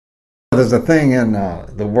There's a thing in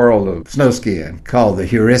the world of snow skiing called the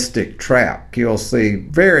heuristic trap. You'll see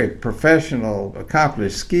very professional,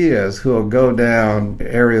 accomplished skiers who will go down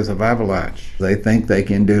areas of avalanche. They think they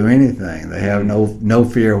can do anything. They have no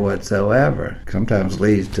fear whatsoever. Sometimes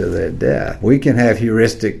leads to their death. We can have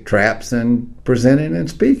heuristic traps in presenting and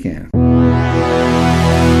speaking.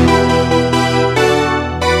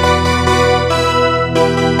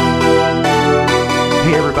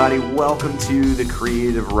 Welcome to The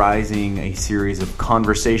Creative Rising, a series of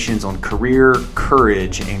conversations on career,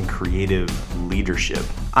 courage, and creative leadership.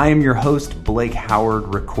 I am your host, Blake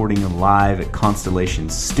Howard, recording live at Constellation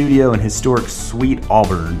Studio in historic Sweet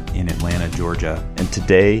Auburn in Atlanta, Georgia. And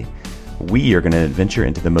today, we are going to venture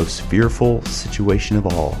into the most fearful situation of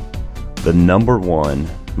all, the number one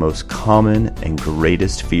most common and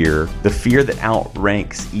greatest fear, the fear that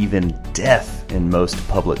outranks even death in most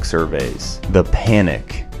public surveys, the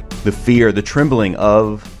panic, the fear, the trembling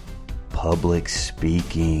of public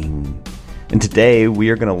speaking. And today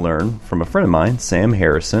we are going to learn from a friend of mine, Sam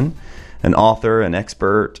Harrison, an author, an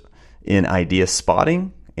expert in idea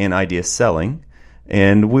spotting and idea selling.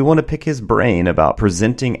 And we want to pick his brain about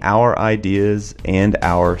presenting our ideas and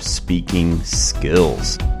our speaking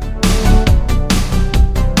skills.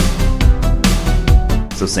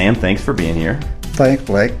 So Sam, thanks for being here. Thanks,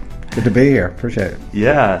 Blake. Good to be here. Appreciate it.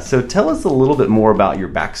 Yeah. So tell us a little bit more about your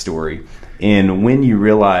backstory and when you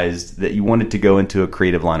realized that you wanted to go into a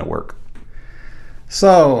creative line of work.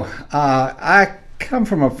 So I come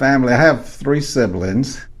from a family. I have 3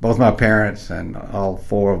 siblings. Both my parents and all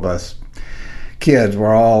 4 of us kids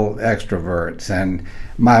were all extroverts. And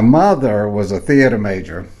my mother was a theater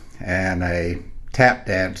major and a tap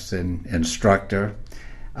dance instructor.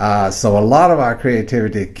 So a lot of our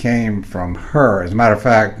creativity came from her. As a matter of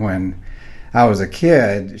fact, when I was a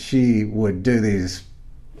kid, she would do these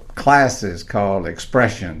classes called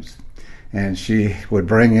expressions, and she would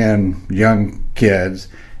bring in young kids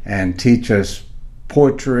and teach us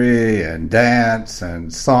poetry and dance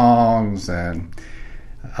and songs and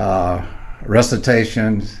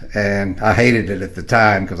recitations. And I hated it at the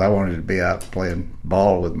time because I wanted to be out playing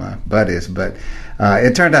ball with my buddies, but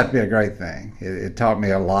it turned out to be a great thing. It taught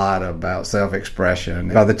me a lot about self-expression.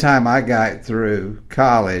 By the time I got through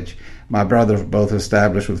college, my brothers were both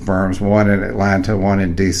established with firms, one in Atlanta, one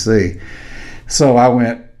in D.C. So I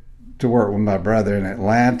went to work with my brother in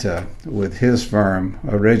Atlanta with his firm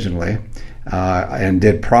originally, and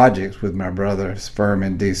did projects with my brother's firm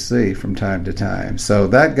in D.C. from time to time. So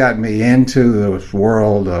that got me into the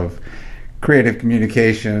world of creative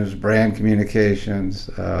communications, brand communications,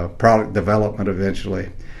 product development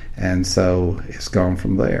eventually. And so it's gone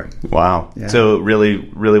from there. Wow. Yeah. So it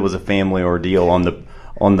really was a family ordeal on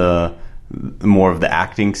the more of the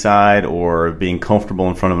acting side or being comfortable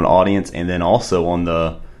in front of an audience, and then also on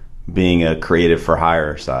the being a creative for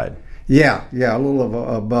hire side. Yeah, a little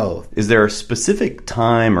of both. Is there a specific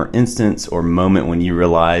time or instance or moment when you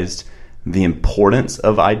realized the importance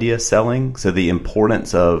of idea selling? So the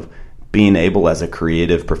importance of being able as a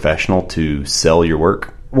creative professional to sell your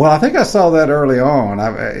work? Well, I think I saw that early on.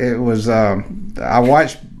 I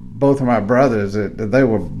watched both of my brothers. They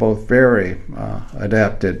were both very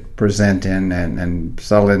adept at presenting and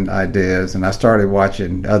selling ideas, and I started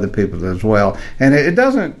watching other people as well. And it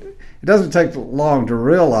doesn't take long to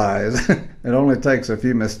realize. It only takes a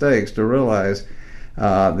few mistakes to realize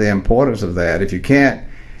the importance of that. If you can't,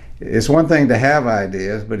 it's one thing to have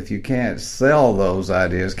ideas, but if you can't sell those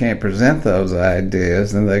ideas, can't present those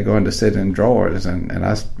ideas, then they're going to sit in drawers. And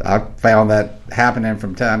I found that happening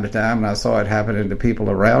from time to time, and I saw it happening to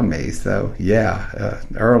people around me. So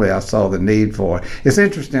early I saw the need for it. It's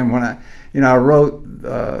interesting when I wrote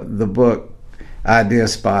the book Idea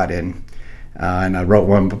Spotting, and I wrote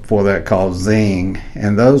one before that called Zing,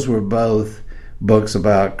 and those were both books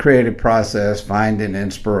about creative process, finding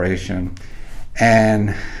inspiration.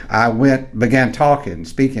 And I began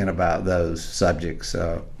speaking about those subjects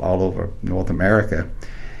all over North America.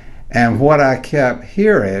 And what I kept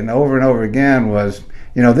hearing over and over again was,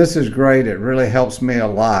 this is great, it really helps me a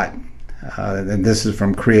lot. And this is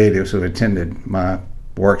from creatives who attended my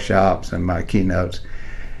workshops and my keynotes.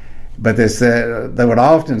 But they would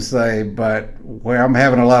often say, but where I'm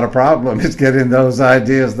having a lot of problems is getting those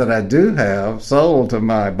ideas that I do have sold to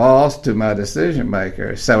my boss, to my decision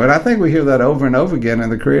maker. So, and I think we hear that over and over again in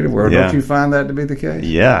the creative world. Yeah. Don't you find that to be the case?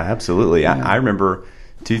 Yeah, absolutely. Yeah. I remember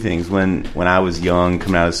 2 things. When I was young,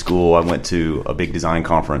 coming out of school, I went to a big design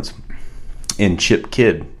conference, and Chip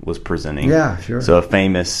Kidd was presenting. Yeah, sure. So a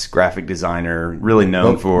famous graphic designer, really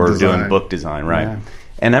known for doing book design, right? Yeah.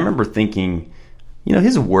 And I remember thinking,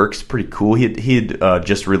 his work's pretty cool. He had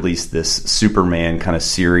just released this Superman kind of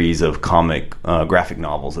series of comic graphic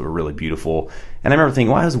novels that were really beautiful. And I remember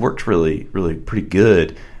thinking, wow, his work's really, really pretty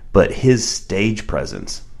good. But his stage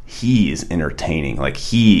presence, he is entertaining. Like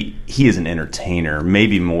he is an entertainer,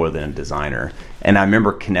 maybe more than a designer. And I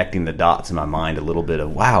remember connecting the dots in my mind a little bit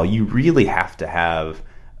of, wow, you really have to have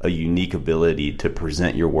a unique ability to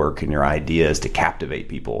present your work and your ideas to captivate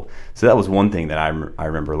people. So that was one thing that I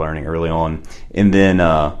remember learning early on. And then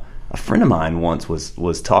a friend of mine once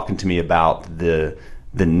was talking to me about the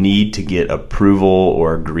need to get approval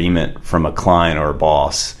or agreement from a client or a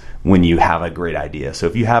boss when you have a great idea. So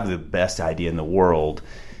if you have the best idea in the world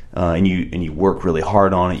and you work really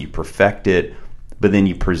hard on it, you perfect it, but then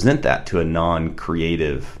you present that to a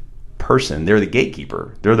non-creative person, they're the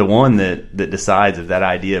gatekeeper. They're the one that decides if that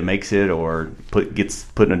idea makes it or gets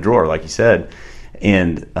put in a drawer, like you said.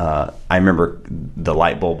 And I remember the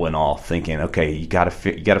light bulb went off, thinking, okay, you got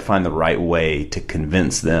to find the right way to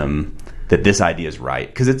convince them that this idea is right.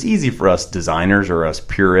 Because it's easy for us designers or us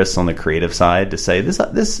purists on the creative side to say this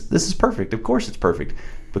is perfect. Of course, it's perfect,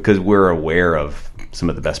 because we're aware of some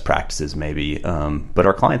of the best practices, maybe, but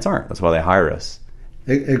our clients aren't. That's why they hire us.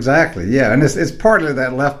 Exactly, yeah, and it's partly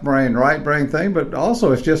that left brain, right brain thing, but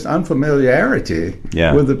also it's just unfamiliarity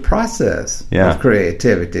with the process of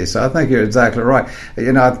creativity. So I think you're exactly right.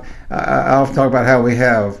 I often talk about how we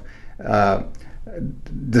have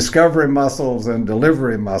discovery muscles and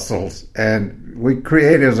delivery muscles, and we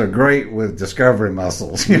creatives are great with discovery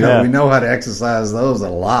muscles. We know how to exercise those a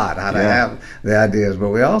lot, how to have the ideas, but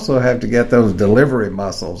we also have to get those delivery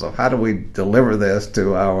muscles of how do we deliver this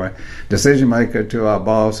to our decision maker, to our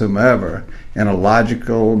boss, whomever, in a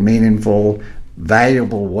logical, meaningful,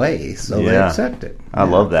 valuable way so they accept it. I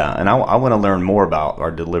love that. And I want to learn more about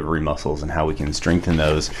our delivery muscles and how we can strengthen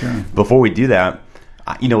those. Sure. Before we do that,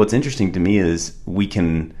 what's interesting to me is we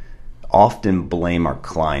can often blame our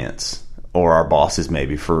clients or our bosses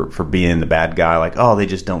maybe for being the bad guy, like, oh, they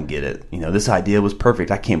just don't get it. This idea was perfect.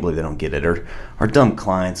 I can't believe they don't get it. Or our dumb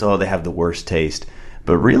clients, oh, they have the worst taste.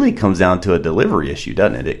 But really it comes down to a delivery issue,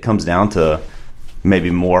 doesn't it? It comes down to maybe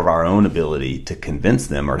more of our own ability to convince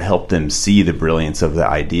them or to help them see the brilliance of the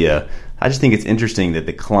idea. I just think it's interesting that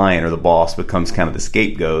the client or the boss becomes kind of the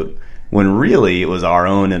scapegoat when really it was our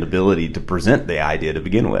own inability to present the idea to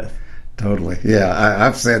begin with. Totally. Yeah,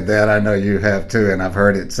 I've said that. I know you have too, and I've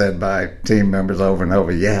heard it said by team members over and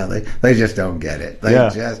over. Yeah, they just don't get it. They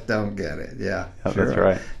just don't get it. Yeah, sure. That's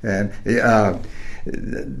right. And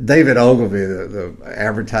David Ogilvy, the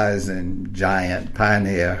advertising giant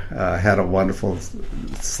pioneer, had a wonderful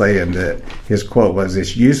saying that his quote was,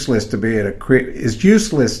 "It's useless to be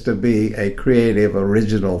a creative,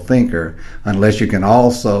 original thinker unless you can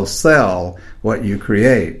also sell what you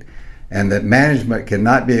create, and that management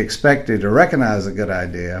cannot be expected to recognize a good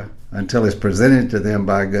idea until it's presented to them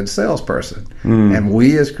by a good salesperson." And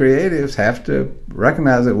we as creatives have to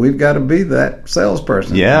recognize that we've got to be that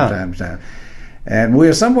salesperson from time to time. And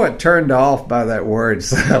we're somewhat turned off by that word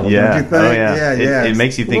sell. Yeah. Don't you think? Oh, yeah. It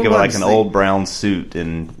makes you think of like an old brown suit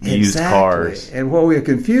and used cars. And what we're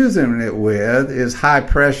confusing it with is high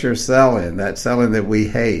pressure selling, that selling that we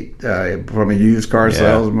hate, from a used car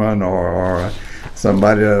salesman or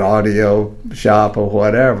somebody at an audio shop or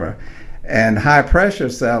whatever. And high pressure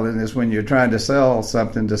selling is when you're trying to sell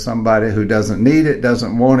something to somebody who doesn't need it,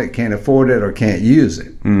 doesn't want it, can't afford it, or can't use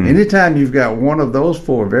it. Anytime you've got one of those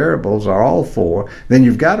four variables, or all four, then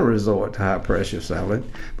you've got to resort to high pressure selling,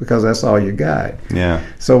 because that's all you got. Yeah.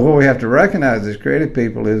 So what we have to recognize as creative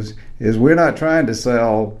people is we're not trying to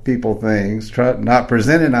sell people things, not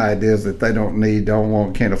presenting ideas that they don't need, don't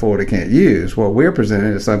want, can't afford, or can't use. What we're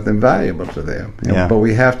presenting is something valuable to them. But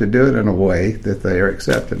we have to do it in a way that they are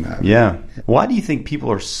accepting of. Yeah. Why do you think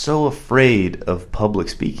people are so afraid of public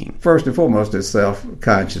speaking? First and foremost, it's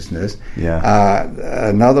self-consciousness.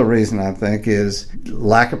 Yeah. Another reason, I think, is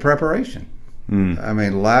lack of preparation. I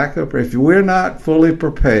mean, if we're not fully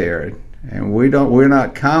prepared and we're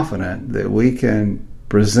not confident that we can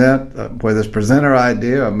present, whether it's present our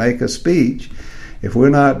idea or make a speech, if we're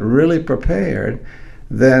not really prepared,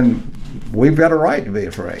 then we've got a right to be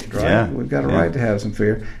afraid, right? Yeah. We've got a right to have some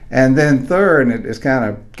fear. And then third, and it's kind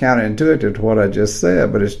of counterintuitive to what I just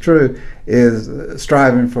said, but it's true, is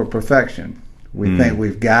striving for perfection. We think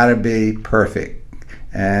we've got to be perfect.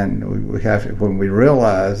 And we have to, when we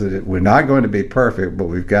realize that we're not going to be perfect, but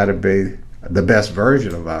we've got to be the best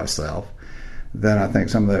version of ourselves, then I think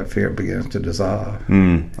some of that fear begins to dissolve.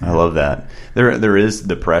 I love that. There is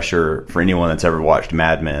the pressure for anyone that's ever watched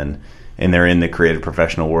Mad Men and they're in the creative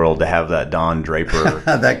professional world, to have that Don Draper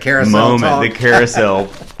that carousel moment, talk. the carousel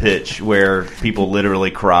pitch where people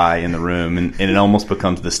literally cry in the room, and it almost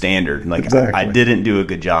becomes the standard. Like, exactly. I didn't do a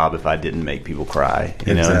good job if I didn't make people cry,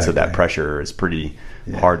 you know, and so that pressure is pretty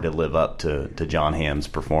hard to live up to John Hamm's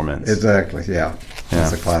performance. Exactly, yeah.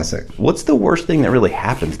 It's a classic. What's the worst thing that really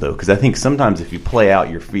happens, though? Because I think sometimes if you play out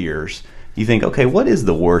your fears, you think, okay, what is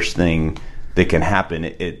the worst thing that can happen?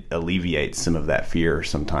 It alleviates some of that fear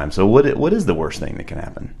sometimes. So what is the worst thing that can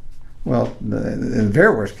happen? Well, in the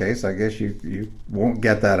very worst case, I guess you won't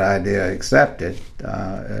get that idea accepted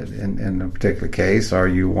in a particular case, or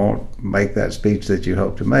you won't make that speech that you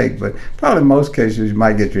hope to make. But probably in most cases, you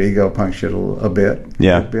might get your ego punctured a bit.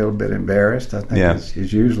 Yeah. Be a little bit embarrassed, I think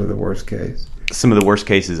is usually the worst case. Some of the worst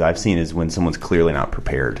cases I've seen is when someone's clearly not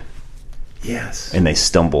prepared. Yes. And they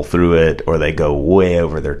stumble through it, or they go way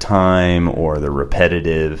over their time, or they're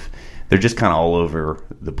repetitive. They're just kind of all over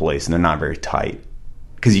the place, and they're not very tight.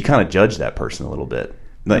 Because you kind of judge that person a little bit.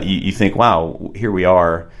 Like you think, wow, here we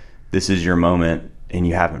are. This is your moment, and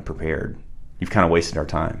you haven't prepared. You've kind of wasted our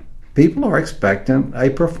time. People are expecting a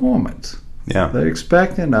performance. Yeah. They're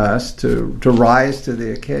expecting us to rise to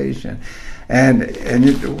the occasion. And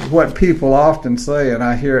what people often say, and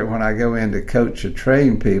I hear it when I go in to coach or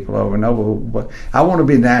train people over and over, I want to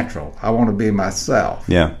be natural. I want to be myself.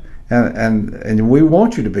 Yeah. And we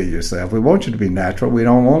want you to be yourself. We want you to be natural. We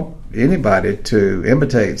don't want anybody to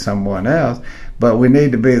imitate someone else, but we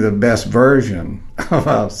need to be the best version of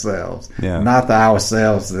ourselves, not the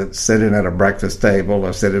ourselves that's sitting at a breakfast table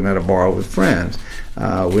or sitting at a bar with friends.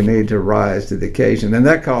 We need to rise to the occasion, and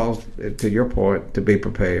that calls, to your point, to be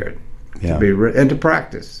prepared. Yeah. And to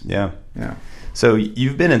practice. Yeah. Yeah. So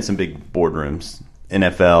you've been in some big boardrooms,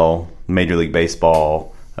 NFL, Major League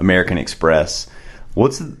Baseball, American Express.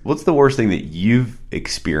 What's the worst thing that you've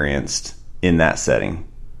experienced in that setting?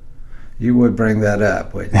 You would bring that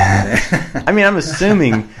up, wouldn't you? I mean, I'm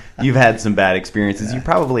assuming you've had some bad experiences. You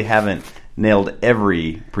probably haven't nailed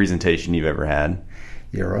every presentation you've ever had.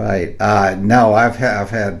 You're right. No, I've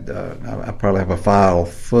had. I probably have a file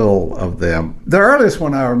full of them. The earliest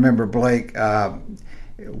one I remember, Blake,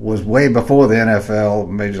 was way before the NFL,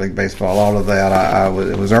 Major League Baseball, all of that.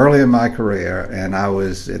 It was early in my career, and I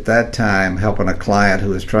was at that time helping a client who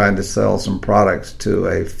was trying to sell some products to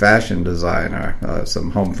a fashion designer,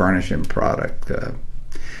 some home furnishing product,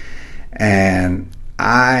 and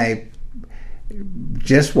I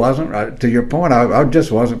just wasn't, to your point, I just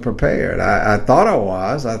wasn't prepared. I thought I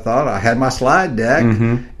was. I thought I had my slide deck,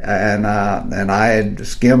 and I had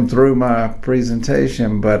skimmed through my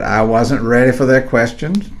presentation, but I wasn't ready for their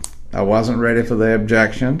questions. I wasn't ready for their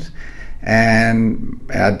objections, and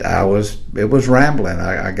it was rambling.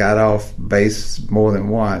 I got off base more than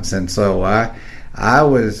once, and so I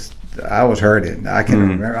was hurting. I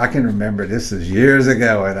can remember this is years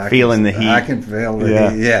ago, and feeling the heat. I can feel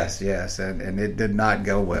the heat. Yes, and it did not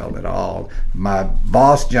go well at all. My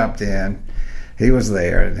boss jumped in. He was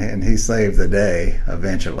there, and he saved the day.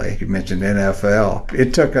 Eventually, you mentioned NFL.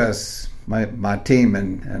 It took us, my team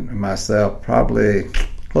and myself, probably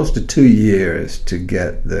close to 2 years to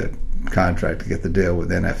get the contract, to get the deal with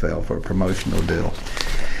NFL for a promotional deal.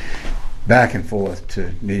 Back and forth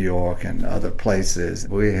to New York and other places.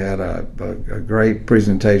 We had a great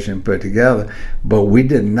presentation put together, but we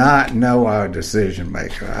did not know our decision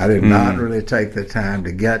maker. I did not really take the time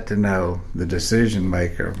to get to know the decision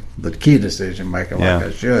maker, the key decision maker, like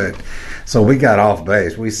I should. So we got off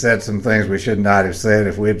base. We said some things we should not have said.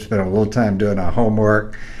 If we had spent a little time doing our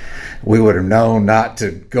homework, we would have known not to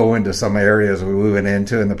go into some areas we went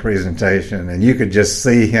into in the presentation, and you could just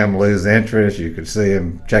see him lose interest. You could see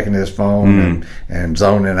him checking his phone and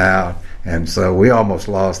zoning out, and so we almost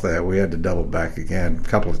lost that. We had to double back again a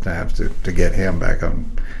couple of times to get him back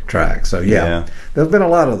on track. So there's been a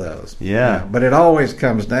lot of those. But it always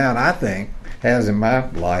comes down, I think, as in my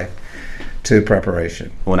life, to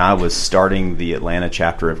preparation. When I was starting the Atlanta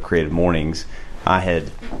chapter of Creative Mornings, I had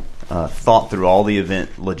thought through all the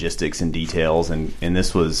event logistics and details, and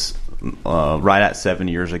this was right at 7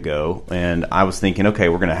 years ago, and I was thinking, okay,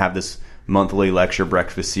 we're going to have this monthly lecture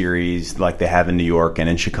breakfast series like they have in New York and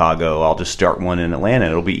in Chicago. I'll just start one in Atlanta.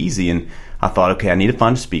 It'll be easy. And I thought, okay, I need to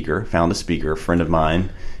find a speaker. Found a speaker, a friend of mine,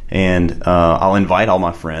 and I'll invite all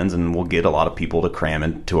my friends, and we'll get a lot of people to cram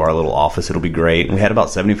into our little office. It'll be great. And we had about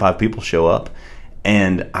 75 people show up.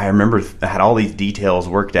 And I remember I had all these details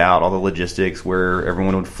worked out, all the logistics, where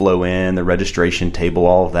everyone would flow in, the registration table,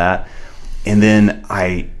 all of that. And then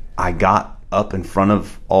I got up in front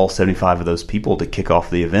of all 75 of those people to kick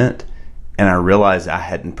off the event. and I realized I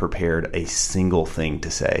hadn't prepared a single thing to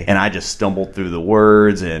say. And I just stumbled through the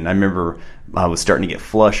words, and I remember I was starting to get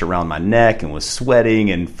flush around my neck and was sweating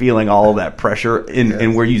and feeling all of that pressure.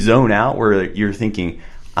 And where you zone out, where you're thinking,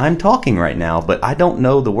 I'm talking right now, but I don't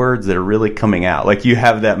know the words that are really coming out. Like, you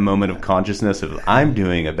have that moment of consciousness of, I'm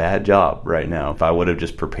doing a bad job right now. If I would have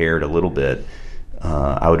just prepared a little bit,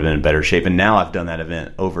 I would have been in better shape. And now I've done that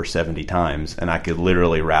event over 70 times, and I could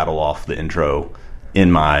literally rattle off the intro in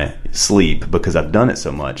my sleep because I've done it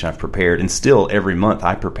so much. I've prepared, and still every month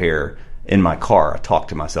I prepare in my car. I talk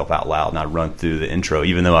to myself out loud and I run through the intro.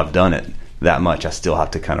 Even though I've done it that much, I still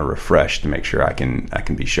have to kind of refresh to make sure I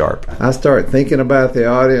can be sharp. I start thinking about the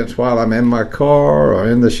audience while I'm in my car or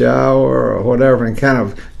in the shower or whatever, and kind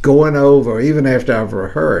of going over, even after I've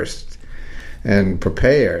rehearsed and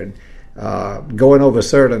prepared, going over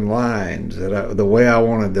certain lines, the way I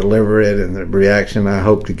want to deliver it and the reaction I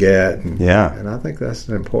hope to get. And I think that's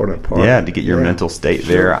an important part. Yeah, to get your mental state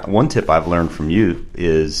there. One tip I've learned from you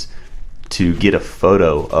is to get a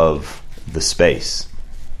photo of the space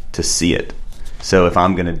to see it. So if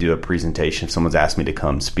I'm going to do a presentation, if someone's asked me to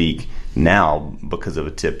come speak, now, because of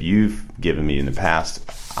a tip you've given me in the past,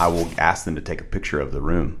 I will ask them to take a picture of the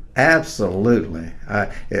room. Absolutely.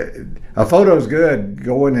 A photo's good.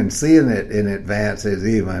 Going and seeing it in advance is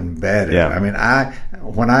even better. Yeah. I mean,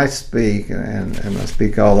 when I speak, and I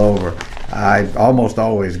speak all over, I almost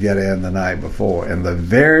always get in the night before. And the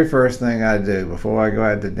very first thing I do before I go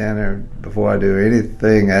out to dinner, before I do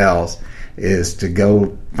anything else, is to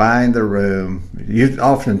go find the room.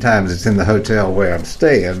 Oftentimes it's in the hotel where I'm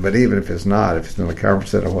staying, but even if it's not, if it's in the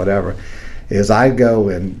conference center or whatever, is I go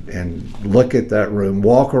and look at that room,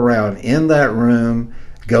 walk around in that room,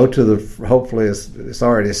 go to the, hopefully it's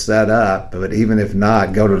already set up, but even if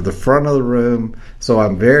not, go to the front of the room so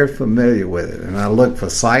I'm very familiar with it. And I look for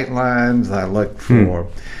sight lines, I look for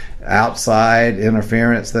outside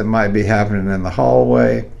interference that might be happening in the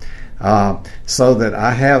hallway, so that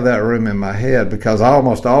I have that room in my head, because I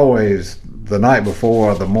almost always, the night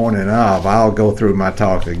before or the morning of, I'll go through my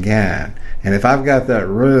talk again. And if I've got that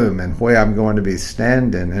room and where I'm going to be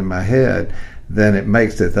standing in my head, then it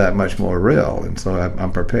makes it that much more real. And so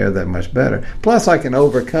I'm prepared that much better. Plus, I can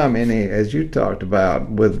overcome any, as you talked about,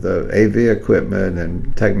 with the AV equipment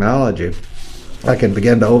and technology, I can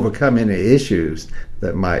begin to overcome any issues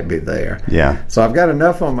that might be there. Yeah. So I've got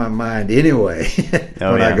enough on my mind anyway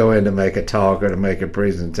when I go in to make a talk or to make a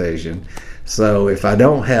presentation. So if I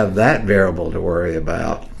don't have that variable to worry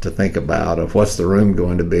about, to think about, of what's the room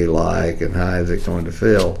going to be like and how is it going to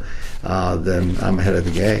feel, then I'm ahead of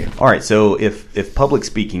the game. All right, so if public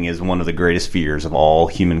speaking is one of the greatest fears of all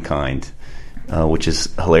humankind, which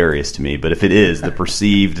is hilarious to me, but if it is the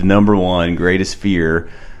perceived number one greatest fear,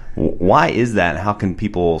 why is that? How can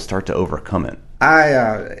people start to overcome it?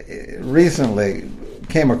 I recently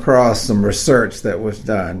came across some research that was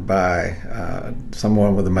done by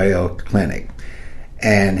someone with the Mayo Clinic,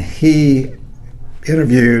 and he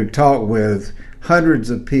talked with hundreds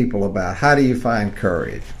of people about how do you find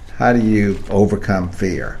courage, how do you overcome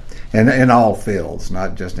fear, and in all fields,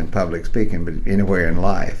 not just in public speaking, but anywhere in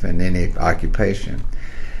life and any occupation.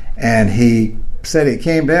 And he said it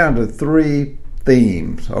came down to three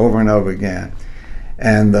themes over and over again,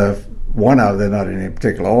 and one of them, not in any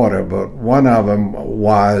particular order, but one of them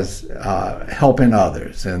was helping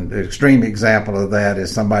others. And the extreme example of that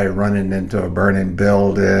is somebody running into a burning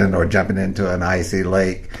building or jumping into an icy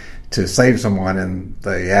lake to save someone, and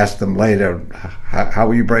they asked them later, how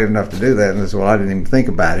were you brave enough to do that? And they said, well, I didn't even think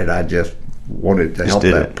about it. I just wanted to help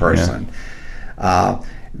that person. Yeah.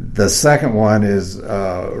 The second one is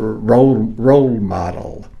role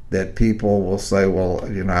model. That people will say, well,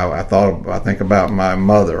 I think about my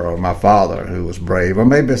mother or my father who was brave, or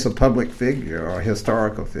maybe it's a public figure or a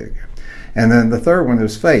historical figure. And then the third one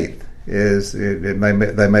is faith.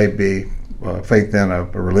 They may be faith in a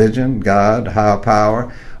religion, God, higher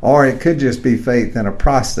power, or it could just be faith in a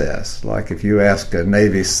process. Like if you ask a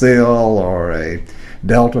Navy SEAL or a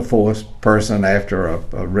Delta Force person after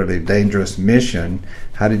a really dangerous mission,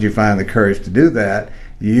 how did you find the courage to do that?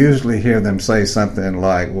 You usually hear them say something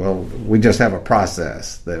like, well, we just have a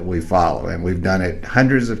process that we follow, and we've done it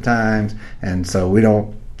hundreds of times, and so we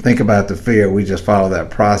don't think about the fear, we just follow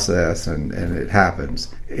that process, and it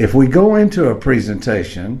happens. If we go into a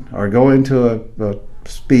presentation or go into a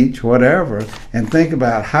speech, whatever, and think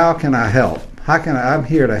about how can I help? I'm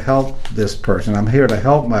here to help this person. I'm here to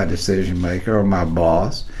help my decision maker or my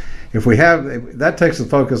boss. If we have, that takes the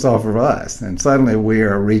focus off of us, and suddenly we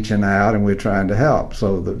are reaching out and we're trying to help.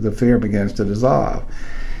 So the fear begins to dissolve.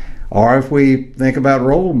 Or if we think about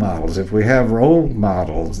role models, if we have role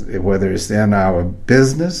models, whether it's in our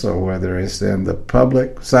business or whether it's in the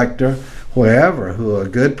public sector, wherever, who are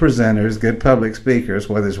good presenters, good public speakers,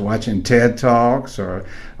 whether it's watching TED Talks or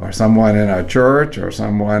someone in our church or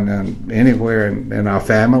someone anywhere in our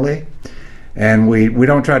family. And we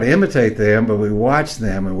don't try to imitate them, but we watch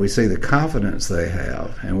them and we see the confidence they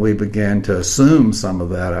have. And we begin to assume some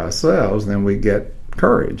of that ourselves, then we get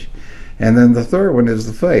courage. And then the third one is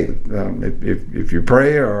the faith. If you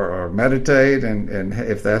pray or meditate, and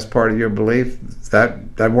if that's part of your belief,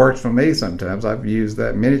 that works for me sometimes. I've used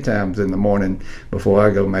that many times in the morning before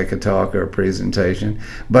I go make a talk or a presentation.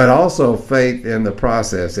 But also faith in the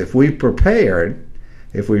process. If we've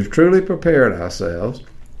truly prepared ourselves,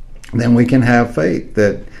 then we can have faith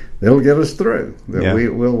that they'll get us through, that we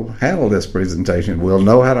will handle this presentation. We'll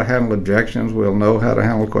know how to handle objections. We'll know how to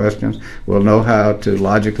handle questions. We'll know how to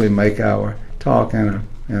logically make our talk in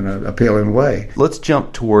an appealing way. Let's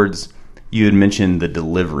jump towards, you had mentioned the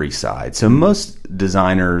delivery side. So most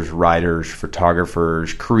designers, writers,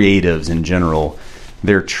 photographers, creatives in general,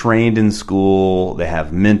 they're trained in school, they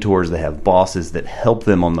have mentors, they have bosses that help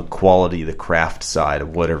them on the quality, the craft side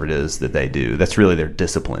of whatever it is that they do. That's really their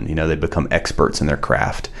discipline. They become experts in their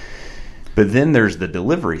craft. But then there's the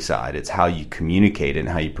delivery side. It's how you communicate it and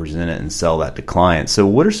how you present it and sell that to clients. So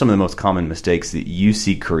what are some of the most common mistakes that you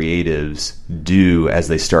see creatives do as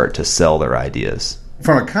they start to sell their ideas?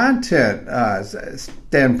 From a content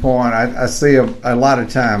standpoint, I see a lot of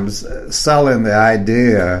times selling the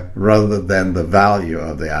idea rather than the value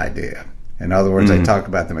of the idea. In other words, they talk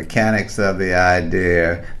about the mechanics of the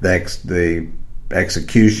idea, the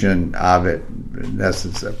execution of it,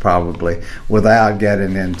 that's probably, without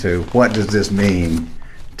getting into what does this mean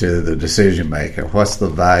to the decision maker? What's the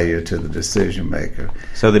value to the decision maker?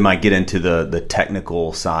 So they might get into the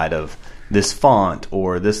technical side of this font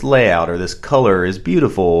or this layout or this color is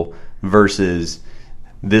beautiful versus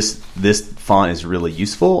this font is really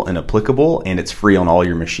useful and applicable and it's free on all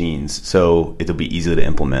your machines, so it'll be easy to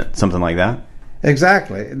implement. Something like that?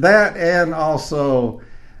 Exactly. That, and also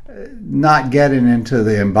not getting into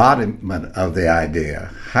the embodiment of the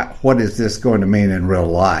idea. What is this going to mean in real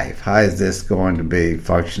life? How is this going to be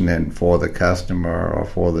functioning for the customer or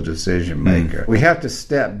for the decision maker? We have to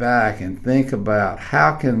step back and think about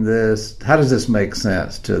how does this make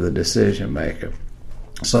sense to the decision maker?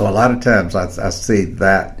 So a lot of times I see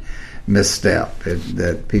that misstep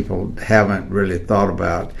that people haven't really thought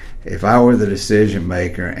about. If I were the decision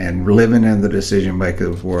maker and living in the decision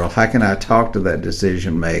maker's world, how can I talk to that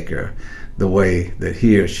decision maker the way that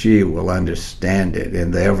he or she will understand it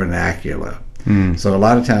in their vernacular? So a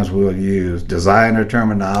lot of times we'll use designer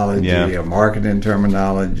terminology or marketing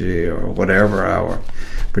terminology or whatever our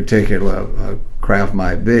particular craft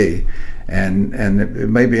might be. And it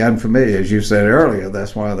may be unfamiliar, as you said earlier.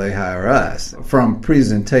 That's why they hire us. From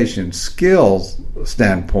presentation skills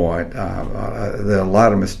standpoint, there are a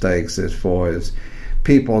lot of mistakes as far as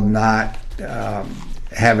people not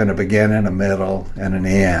having a beginning, a middle, and an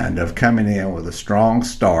end, of coming in with a strong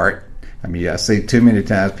start. I mean, I see too many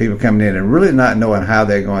times people coming in and really not knowing how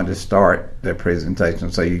they're going to start their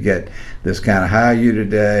presentation. So you get this kind of, how are you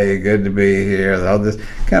today? Good to be here. All this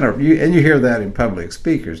kind of, and you hear that in public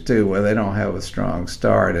speakers too, where they don't have a strong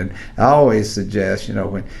start. And I always suggest,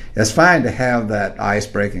 when it's fine to have that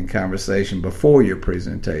ice-breaking conversation before your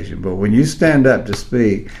presentation, but when you stand up to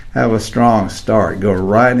speak, have a strong start. Go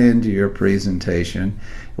right into your presentation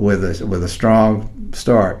with a strong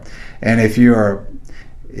start. And if you're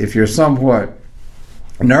somewhat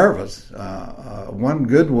nervous, one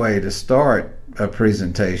good way to start a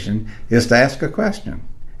presentation is to ask a question.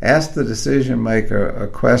 Ask the decision maker a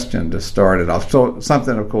question to start it off. So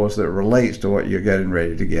something, of course, that relates to what you're getting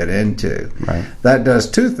ready to get into. Right. That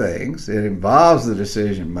does two things. It involves the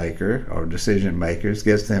decision maker or decision makers,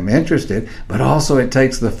 gets them interested, but also it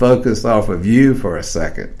takes the focus off of you for a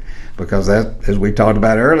second. Because that, as we talked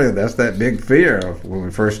about earlier, that's that big fear of when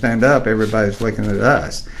we first stand up, everybody's looking at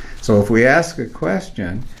us. So if we ask a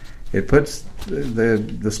question, it puts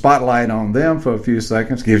the spotlight on them for a few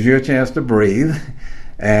seconds, gives you a chance to breathe,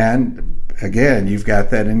 and again, you've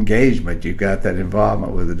got that engagement, you've got that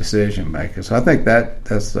involvement with the decision maker. So I think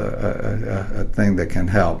that's a thing that can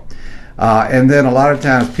help. And then a lot of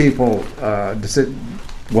times people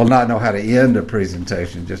will not know how to end a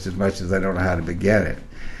presentation just as much as they don't know how to begin it.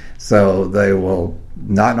 So they will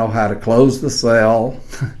not know how to close the sale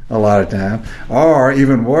a lot of times, or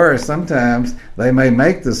even worse, sometimes they may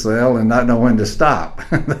make the sale and not know when to stop.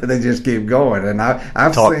 They just keep going. And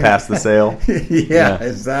I've talk seen, past the sale. yeah,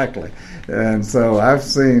 exactly. And so I've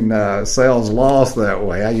seen sales lost that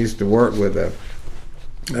way. I used to work with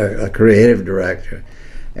a creative director,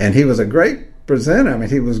 and he was a great presenter. I mean,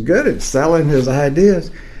 he was good at selling his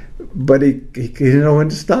ideas, but he didn't know when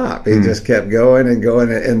to stop. He just kept going and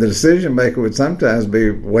going, and the decision maker would sometimes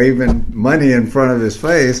be waving money in front of his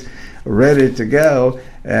face, ready to go.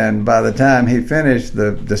 And by the time he finished,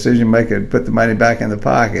 the decision maker had put the money back in the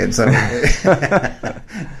pocket. So,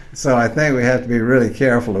 so I think we have to be really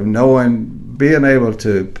careful of being able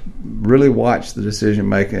to really watch the decision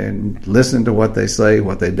maker and listen to what they say,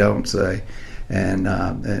 what they don't say, and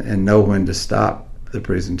know when to stop the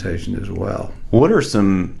presentation as well. What are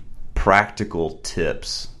some practical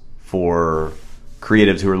tips for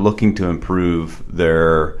creatives who are looking to improve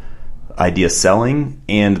their idea selling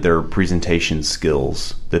and their presentation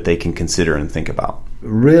skills that they can consider and think about?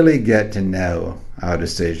 Really get to know our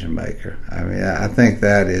decision maker. I mean, I think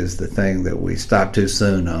that is the thing that we stop too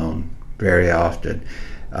soon on very often.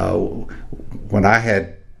 When I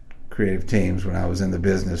had creative teams, when I was in the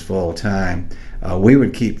business full time, we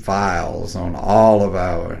would keep files on all of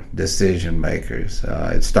our decision makers.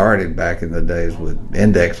 It started back in the days with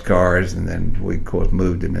index cards, and then we, of course,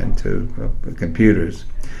 moved them into computers,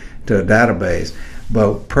 to a database.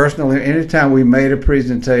 But personally, anytime we made a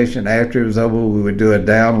presentation, after it was over, we would do a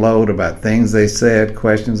download about things they said,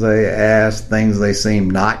 questions they asked, things they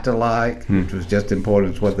seemed not to like, which was just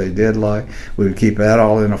important as what they did like. We would keep that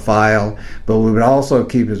all in a file, but we would also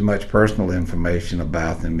keep as much personal information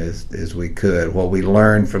about them as we could, what we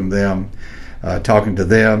learned from them, talking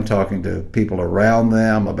to people around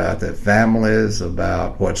them, about their families,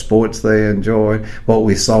 about what sports they enjoyed, what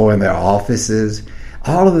we saw in their offices.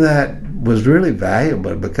 All of that was really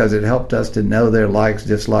valuable because it helped us to know their likes,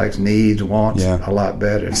 dislikes, needs, wants a lot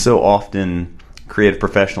better. So often creative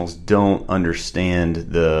professionals don't understand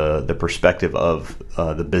the perspective of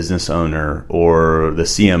the business owner or the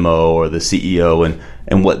CMO or the CEO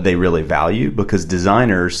and what they really value, because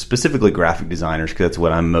designers, specifically graphic designers, because that's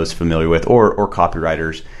what I'm most familiar with, or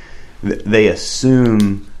copywriters, they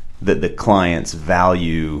assume that the clients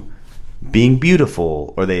value being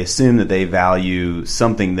beautiful, or they assume that they value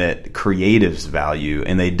something that creatives value,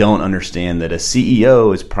 and they don't understand that a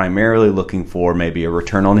CEO is primarily looking for maybe a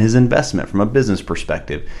return on his investment from a business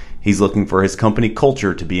perspective. He's looking for his company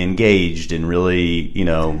culture to be engaged and really,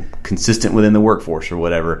 consistent within the workforce or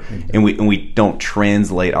whatever. And we don't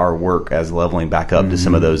translate our work as leveling back up to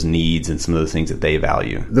some of those needs and some of those things that they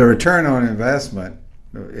value. The return on investment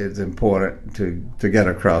is important to get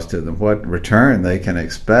across to them what return they can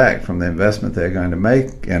expect from the investment they're going to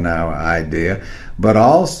make in our idea, but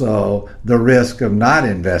also the risk of not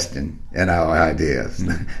investing in our ideas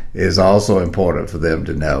is also important for them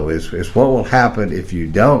to know, is what will happen if you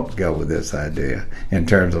don't go with this idea in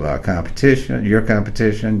terms of our competition, your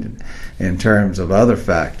competition, in terms of other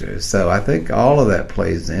factors. So I think all of that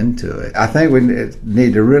plays into it. I think we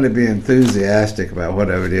need to really be enthusiastic about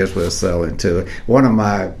whatever it is we're selling to. One of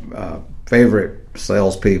my favorite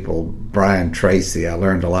salespeople, Brian Tracy, I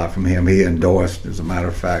learned a lot from him. He endorsed, as a matter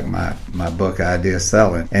of fact, my book, Idea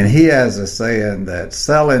Selling. And he has a saying that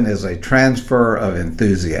selling is a transfer of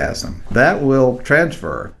enthusiasm. That will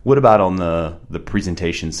transfer. What about on the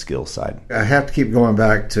presentation skill side? I have to keep going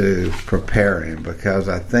back to preparing, because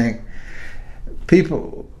I think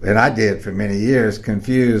people, and I did for many years,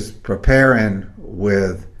 confuse preparing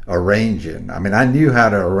with arranging. I mean, I knew how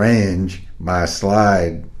to arrange my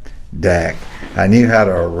slide deck. I knew how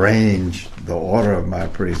to arrange the order of my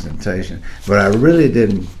presentation, but I really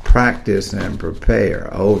didn't practice and prepare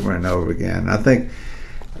over and over again. I think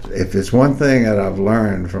if it's one thing that I've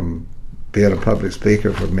learned from being a public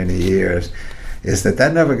speaker for many years, is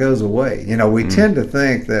that never goes away. We tend to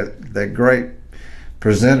think that great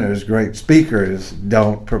presenters, great speakers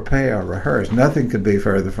don't prepare or rehearse. Nothing could be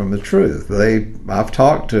further from the truth. I've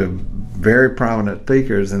talked to very prominent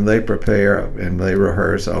speakers, and they prepare and they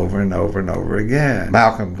rehearse over and over and over again.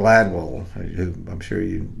 Malcolm Gladwell, who I'm sure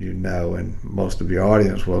you know and most of your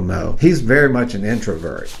audience will know, he's very much an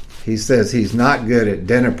introvert. He says he's not good at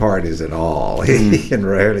dinner parties at all. He can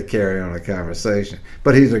rarely carry on a conversation.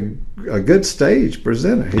 But he's a good stage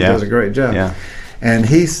presenter. He does a great job. Yeah. And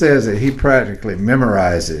he says that he practically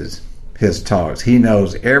memorizes his talks. He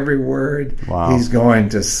knows every word he's going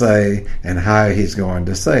to say and how he's going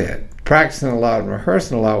to say it. Practicing a lot and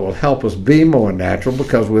rehearsing a lot will help us be more natural,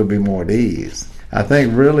 because we'll be more at ease. I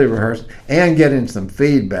think really rehearsing and getting some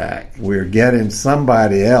feedback. We're getting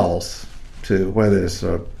somebody else to, whether it's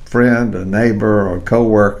a friend, a neighbor, or a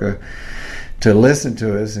coworker, to listen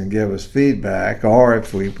to us and give us feedback, or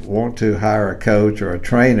if we want to hire a coach or a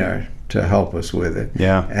trainer to help us with it.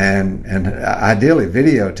 Yeah. And ideally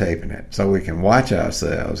videotaping it so we can watch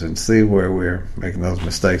ourselves and see where we're making those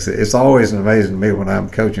mistakes. It's always amazing to me when I'm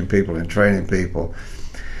coaching people and training people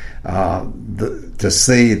to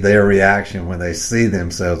see their reaction when they see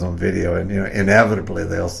themselves on video, and inevitably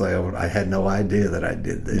they'll say, "Oh, I had no idea that I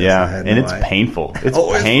did this." Yeah, and it's painful. It's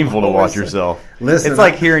painful to watch yourself. Listen, it's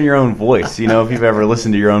like hearing your own voice. If you've ever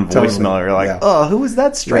listened to your own voicemail, you're like, "Oh, who was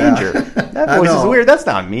that stranger? Yeah. That voice is weird. That's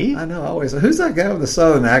not me." I know. I always, who's that guy with the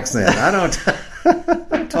southern accent? I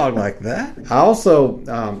don't talk like that. I also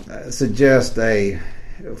suggest a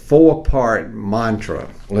 4-part mantra,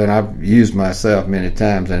 and I've used myself many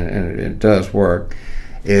times, and it does work.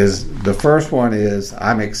 Is the first one is,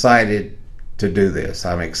 I'm excited to do this.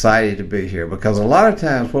 I'm excited to be here, because a lot of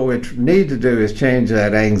times what we need to do is change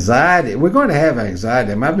that anxiety. We're going to have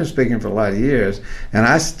anxiety. I've been speaking for a lot of years, and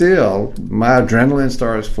my adrenaline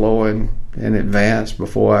starts flowing in advance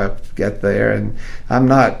before I get there, and I'm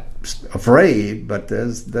not afraid, but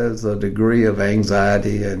there's a degree of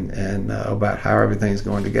anxiety and about how everything's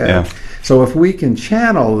going to go. Yeah. So if we can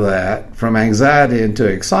channel that from anxiety into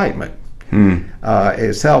excitement,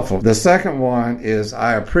 it's helpful. The second one is,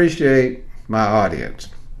 I appreciate my audience.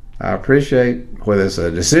 I appreciate, whether it's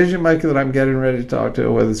a decision maker that I'm getting ready to talk to,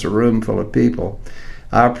 or whether it's a room full of people,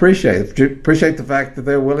 I appreciate the fact that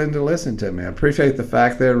they're willing to listen to me. I appreciate the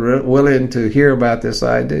fact they're willing to hear about this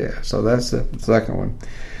idea. So that's the second one.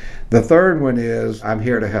 The third one is, I'm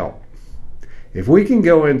here to help. If we can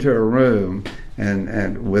go into a room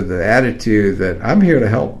and with the attitude that I'm here to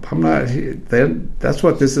help, that's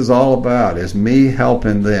what this is all about, is me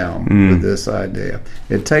helping them with this idea.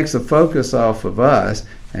 It takes the focus off of us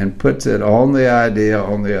and puts it on the idea,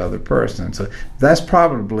 on the other person. So that's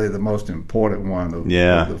probably the most important one of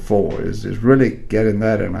the 4, is really getting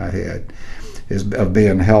that in our head, is of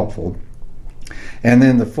being helpful. And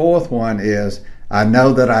then the fourth one is, I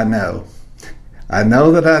know that I know. I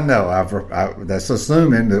know that I know. That's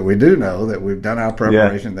assuming that we do know, that we've done our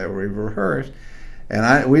preparation, that we've rehearsed,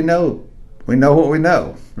 and we know what we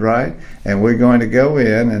know, right? And we're going to go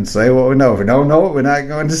in and say what we know. If we don't know it, we're not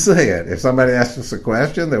going to say it. If somebody asks us a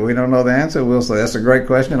question that we don't know the answer, we'll say, "That's a great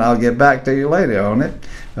question. I'll get back to you later on it,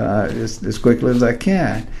 as quickly as I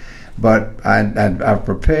can." But I've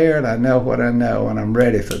prepared. I know what I know, and I'm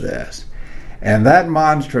ready for this. And that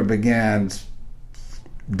mantra begins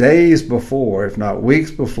days before, if not weeks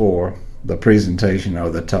before, the presentation or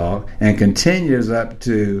the talk, and continues up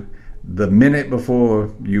to the minute before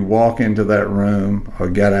you walk into that room or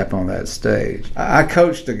get up on that stage. I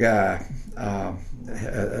coached a guy.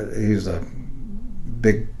 He's a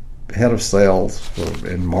big head of sales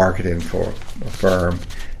in marketing for a firm,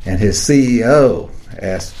 and his CEO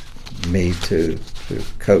asked me to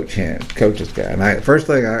coach this guy. And first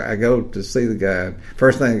thing I go to see the guy,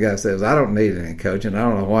 first thing the guy says, "I don't need any coaching. I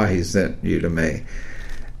don't know why he sent you to me."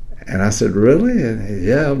 And I said, "Really?" And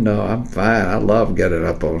 "Yeah, no, I'm fine. I love getting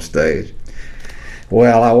up on stage."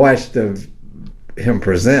 Well, I watched him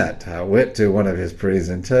present. I went to one of his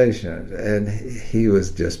presentations, and he was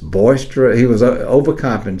just boisterous. He was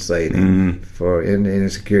overcompensating for any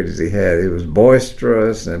insecurities he had. He was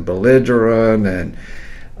boisterous and belligerent, and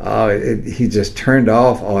he just turned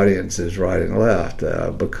off audiences right and left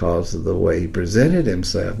because of the way he presented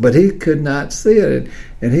himself. But he could not see it,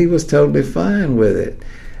 and he was totally fine with it.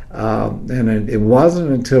 And it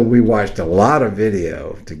wasn't until we watched a lot of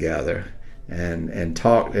video together and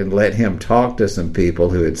talked and let him talk to some people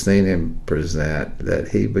who had seen him present that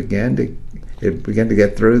he began to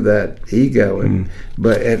get through that ego, and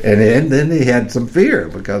then he had some fear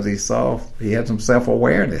because he had some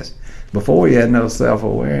self-awareness. Before he had no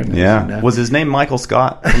self-awareness. Yeah. Was his name Michael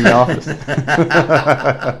Scott from The Office?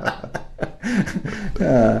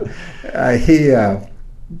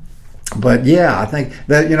 But yeah, I think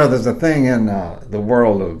that, there's a thing in the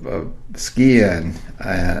world of skiing,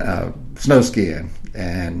 snow skiing,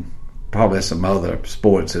 and probably some other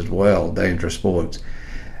sports as well, dangerous sports,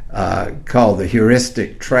 called the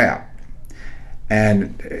heuristic trap.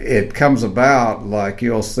 And it comes about like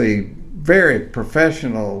you'll see very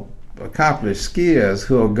professional, accomplished skiers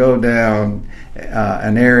who will go down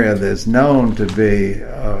an area that's known to be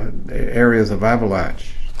areas of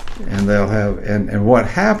avalanche, and they'll have and what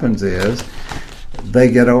happens is they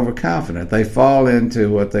get overconfident. They fall into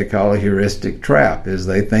what they call a heuristic trap, is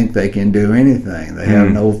they think they can do anything. They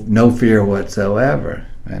have no fear whatsoever,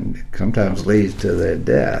 and sometimes leads to their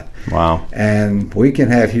death. Wow. And we can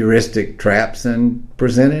have heuristic traps in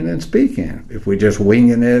presenting and speaking if we're just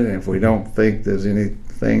winging it, and if we don't think there's anything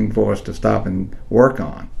for us to stop and work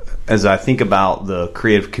on. As I think about the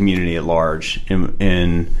creative community at large,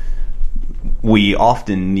 in we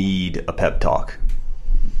often need a pep talk.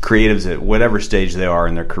 Creatives at whatever stage they are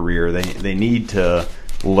in their career, they need to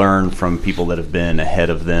learn from people that have been ahead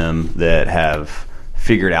of them, that have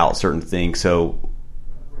figured out certain things. So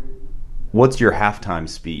what's your halftime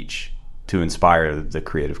speech to inspire the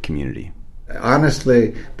creative community?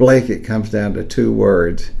 Honestly, Blake, it comes down to two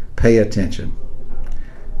words: pay attention.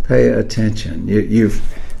 Pay attention.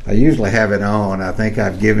 I usually have it on. I think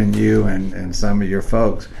I've given you and some of your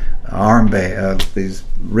folks armband, these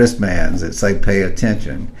wristbands that say pay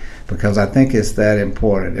attention, because I think it's that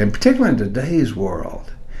important, and particularly in today's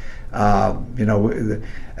world. A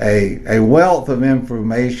wealth of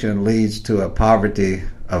information leads to a poverty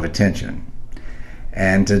of attention.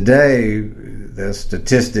 And today, there's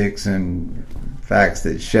statistics and facts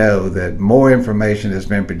that show that more information has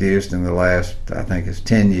been produced in the last, I think it's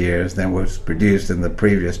 10 years, than was produced in the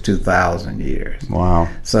previous 2,000 years. Wow.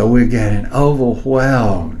 So we're getting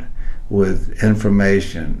overwhelmed with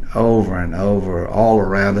information over and over all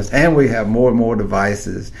around us, and we have more and more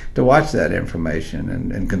devices to watch that information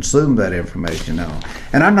and consume that information on.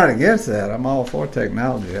 And I'm not against that. I'm all for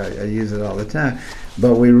technology. I use it all the time.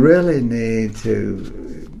 But we really need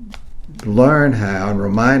to learn how and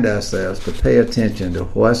remind ourselves to pay attention to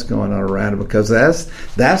what's going on around us, because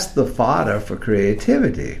that's the fodder for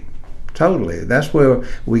creativity. Totally. That's where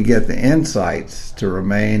we get the insights to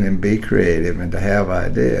remain and be creative and to have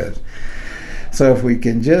ideas. So if we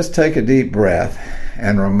can just take a deep breath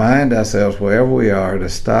and remind ourselves wherever we are to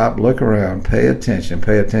stop, look around, pay attention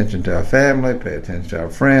to our family, pay attention to our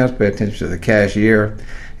friends, pay attention to the cashier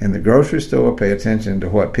in the grocery store, pay attention to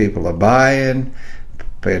what people are buying,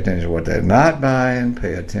 pay attention to what they're not buying,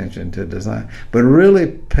 pay attention to design, but really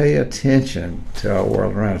pay attention to our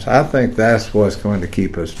world around us. I think that's what's going to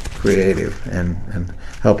keep us creative and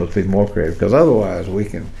help us be more creative, because otherwise we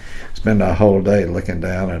can spend our whole day looking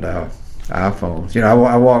down at our iPhones.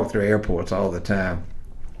 I walk through airports all the time,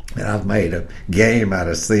 and I've made a game out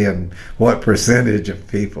of seeing what percentage of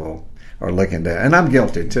people are looking down, and I'm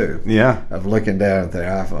guilty too. Yeah, of looking down at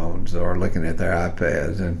their iPhones or looking at their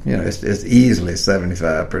iPads, and it's easily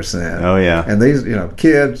 75%. Oh yeah, and these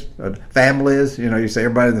kids, families, you see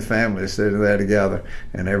everybody in the family is sitting there together,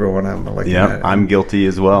 and every one of them are looking at it. I'm guilty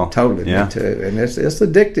as well. Totally, me too, and it's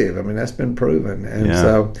addictive. I mean, that's been proven, and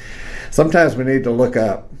so sometimes we need to look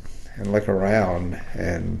up and look around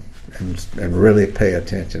and really pay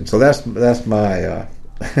attention. So that's my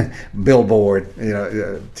billboard.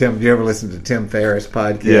 Tim, you ever listen to Tim Ferriss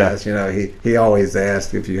podcast? Yeah. He always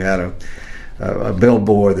asks, if you had a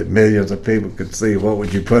billboard that millions of people could see, what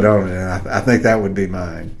would you put on it? And I think that would be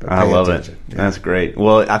mine. I love it. Yeah. That's great.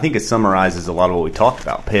 Well, I think it summarizes a lot of what we talked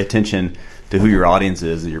about. Pay attention to who your audience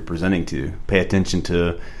is that you're presenting to. Pay attention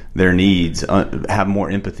to their needs, have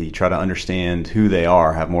more empathy, try to understand who they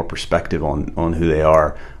are, have more perspective on who they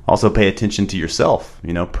are. Also pay attention to yourself,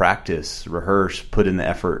 practice, rehearse, put in the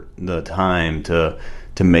effort, the time to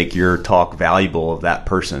make your talk valuable of that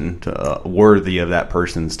person, worthy of that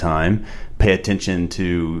person's time. Pay attention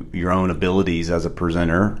to your own abilities as a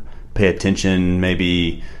presenter. Pay attention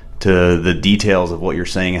maybe to the details of what you're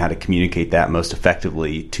saying and how to communicate that most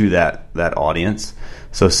effectively to that audience.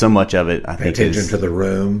 So much of it, I think, pay attention to the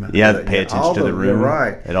room. Yeah, pay attention to the room. You're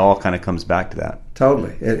right. It all kind of comes back to that.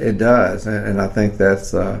 Totally, it does, and I think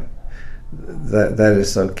that's that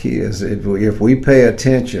is so key. Is if we pay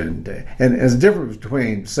attention, and there's a difference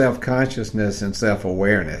between self-consciousness and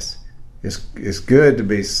self-awareness. It's good to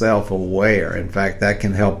be self-aware. In fact, that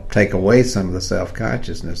can help take away some of the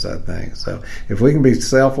self-consciousness, I think. So if we can be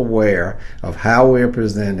self-aware of how we're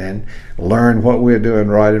presenting, learn what we're doing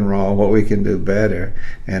right and wrong, what we can do better,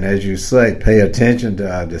 and as you say, pay attention to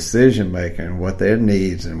our decision-making and what their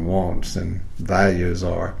needs and wants and values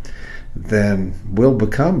are, then we'll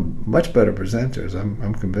become much better presenters.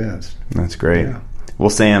 I'm convinced. That's great. Yeah. Well,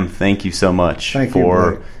 Sam, thank you so much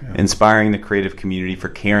for inspiring the creative community, for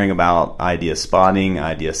caring about idea spotting,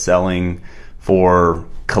 idea selling, for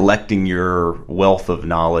collecting your wealth of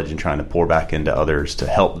knowledge and trying to pour back into others to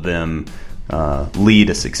help them lead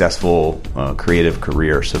a successful creative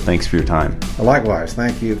career. So thanks for your time. Likewise.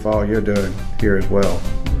 Thank you for all you're doing here as well.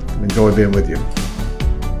 Enjoy being with you.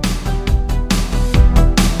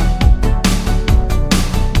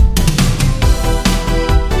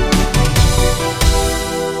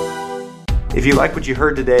 If you like what you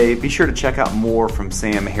heard today, be sure to check out more from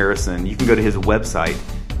Sam Harrison. You can go to his website,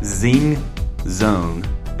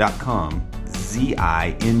 zingzone.com,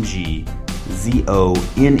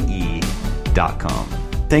 ZingZone.com.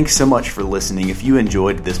 Thanks so much for listening. If you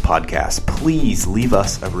enjoyed this podcast, please leave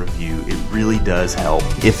us a review. It really does help.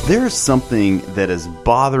 If there's something that is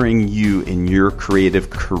bothering you in your creative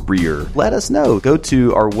career, let us know. Go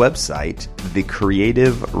to our website,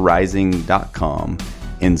 thecreativerising.com,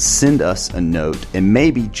 and send us a note, and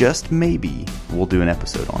maybe, just maybe, we'll do an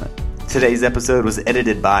episode on it. Today's episode was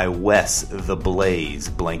edited by Wes the Blaze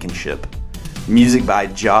Blankenship. Music by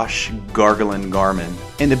Josh Gargalin Garman.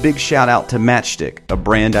 And a big shout out to Matchstick, a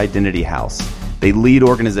brand identity house. They lead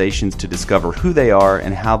organizations to discover who they are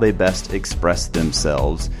and how they best express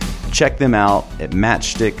themselves. Check them out at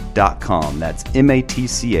matchstick.com. That's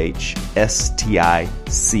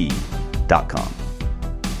matchstic.com.